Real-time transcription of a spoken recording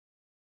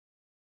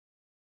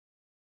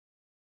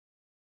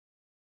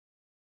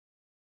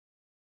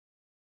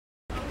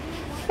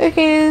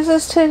Okay, this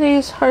is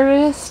today's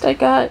harvest. I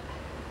got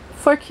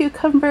 4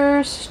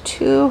 cucumbers,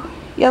 2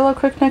 yellow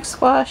crookneck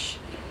squash,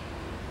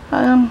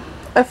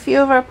 a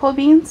few of our pole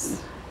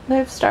beans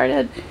that I've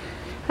started,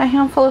 a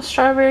handful of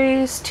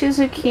strawberries, 2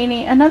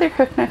 zucchini, another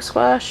crookneck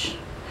squash,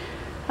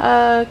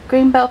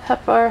 green bell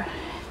pepper,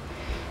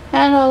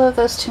 and all of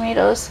those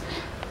tomatoes.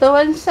 The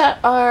ones that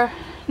are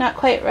not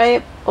quite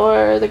ripe,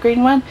 or the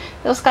green one,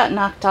 those got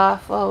knocked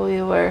off while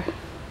we were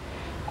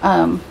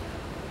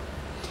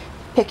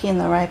picking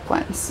the ripe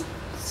ones.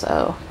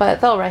 So,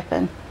 but they'll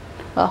ripen.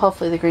 Well,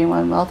 hopefully the green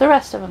one will. The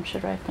rest of them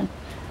should ripen.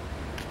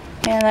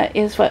 And that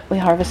is what we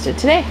harvested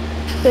today.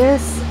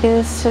 This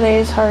is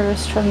today's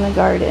harvest from the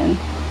garden.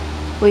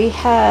 We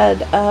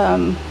had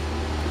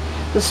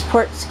the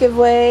supports give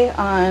way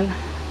on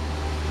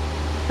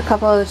a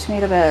couple of the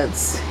tomato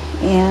beds,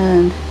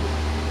 and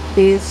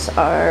these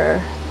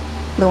are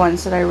the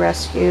ones that I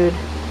rescued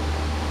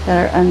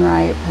that are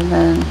unripe, and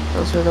then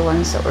those were the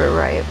ones that were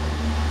ripe.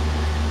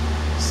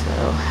 So,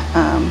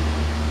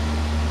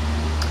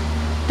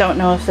 don't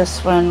know if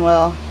this one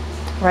will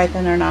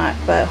ripen or not,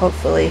 but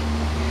hopefully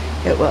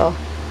it will.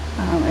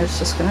 It's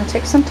just going to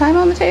take some time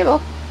on the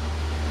table,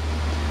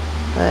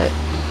 but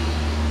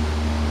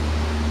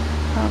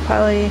I'll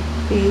probably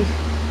be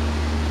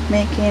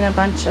making a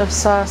bunch of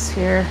sauce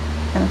here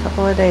in a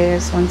couple of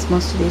days once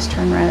most of these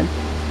turn red.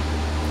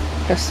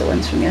 Just the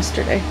ones from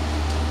yesterday.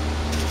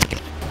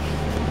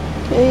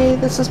 Okay,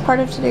 this is part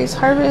of today's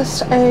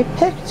harvest. I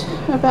picked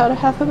about a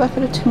half a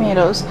bucket of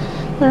tomatoes.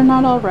 They're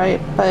not all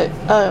ripe, but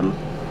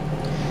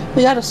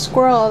we got a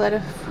squirrel that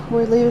if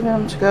we're leaving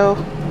them to go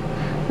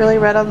really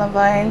red on the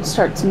vine,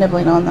 starts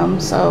nibbling on them.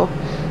 So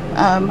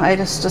I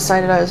just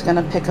decided I was going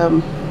to pick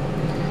them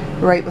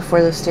right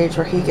before the stage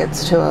where he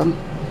gets to them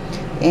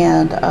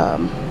and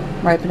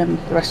ripen them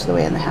the rest of the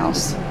way in the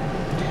house.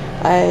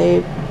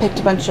 I picked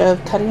a bunch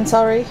of cutting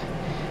celery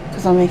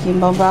because I'm making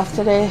bone broth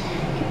today,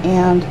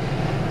 and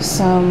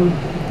some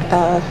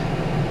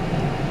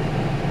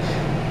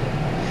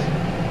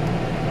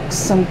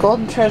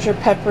golden treasure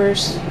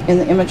peppers in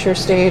the immature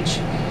stage,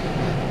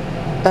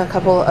 a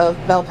couple of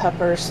bell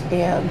peppers,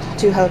 and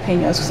 2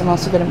 jalapenos because I'm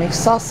also going to make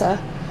salsa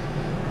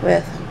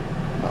with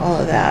all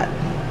of that.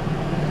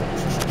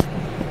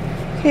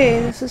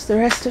 Okay, this is the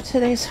rest of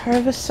today's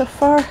harvest so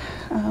far.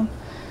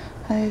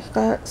 I've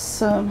got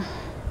some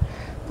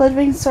blood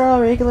vein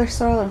sorrel, regular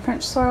sorrel, and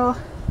French sorrel,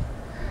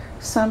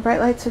 some bright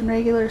lights and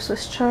regular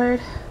Swiss chard,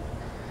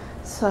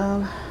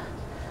 some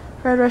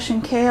red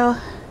Russian kale,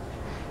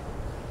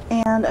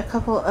 and a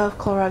couple of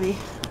kohlrabi.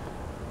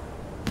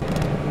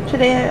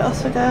 Today I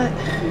also got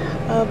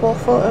a bowl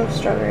full of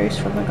strawberries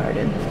from the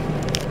garden.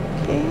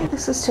 Okay,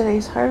 this is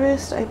today's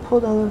harvest. I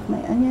pulled all of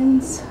my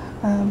onions.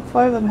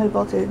 4 of them had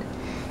bolted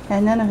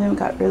and none of them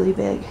got really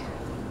big,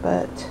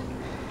 but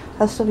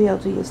I'll still be able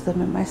to use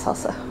them in my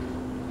salsa.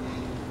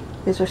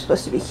 These were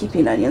supposed to be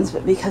keeping onions,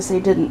 but because they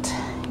didn't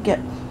get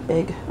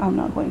big, I'm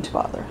not going to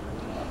bother.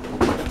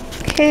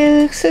 Okay,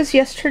 this is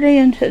yesterday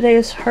and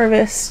today's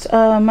harvest,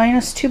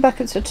 minus 2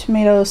 buckets of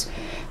tomatoes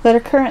that are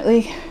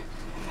currently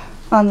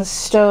on the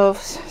stove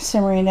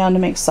simmering down to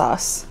make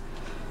sauce.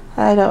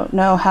 I don't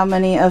know how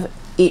many of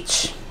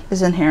each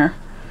is in here,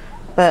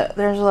 but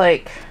there's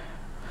like,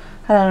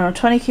 I don't know,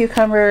 20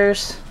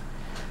 cucumbers,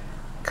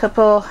 a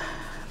couple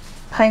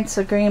pints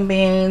of green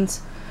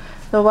beans.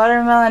 The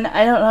watermelon,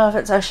 I don't know if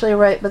it's actually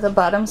ripe, but the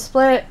bottom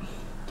split,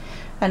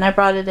 and I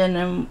brought it in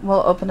and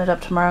we'll open it up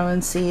tomorrow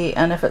and see,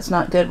 and if it's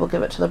not good we'll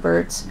give it to the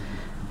birds.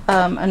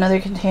 Another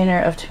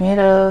container of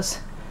tomatoes,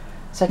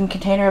 second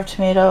container of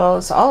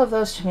tomatoes, all of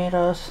those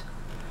tomatoes,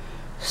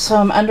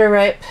 some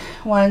underripe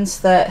ones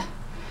that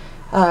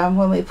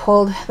when we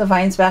pulled the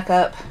vines back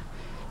up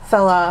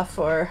fell off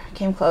or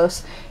came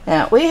close.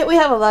 Yeah, we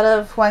have a lot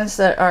of ones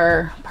that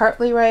are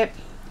partly ripe,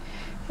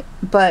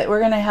 but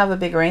we're gonna have a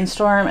big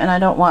rainstorm and I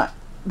don't want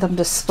them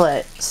to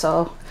split,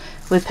 so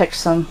we picked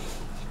some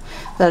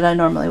that I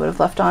normally would have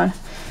left on.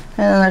 And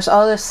then there's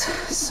all this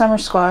summer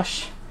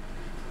squash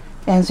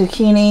and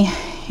zucchini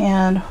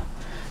and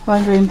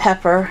 1 green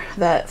pepper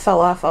that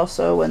fell off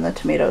also when the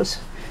tomatoes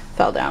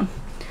fell down.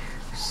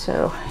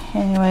 So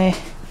anyway,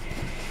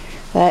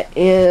 that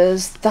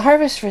is the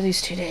harvest for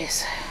these 2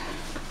 days.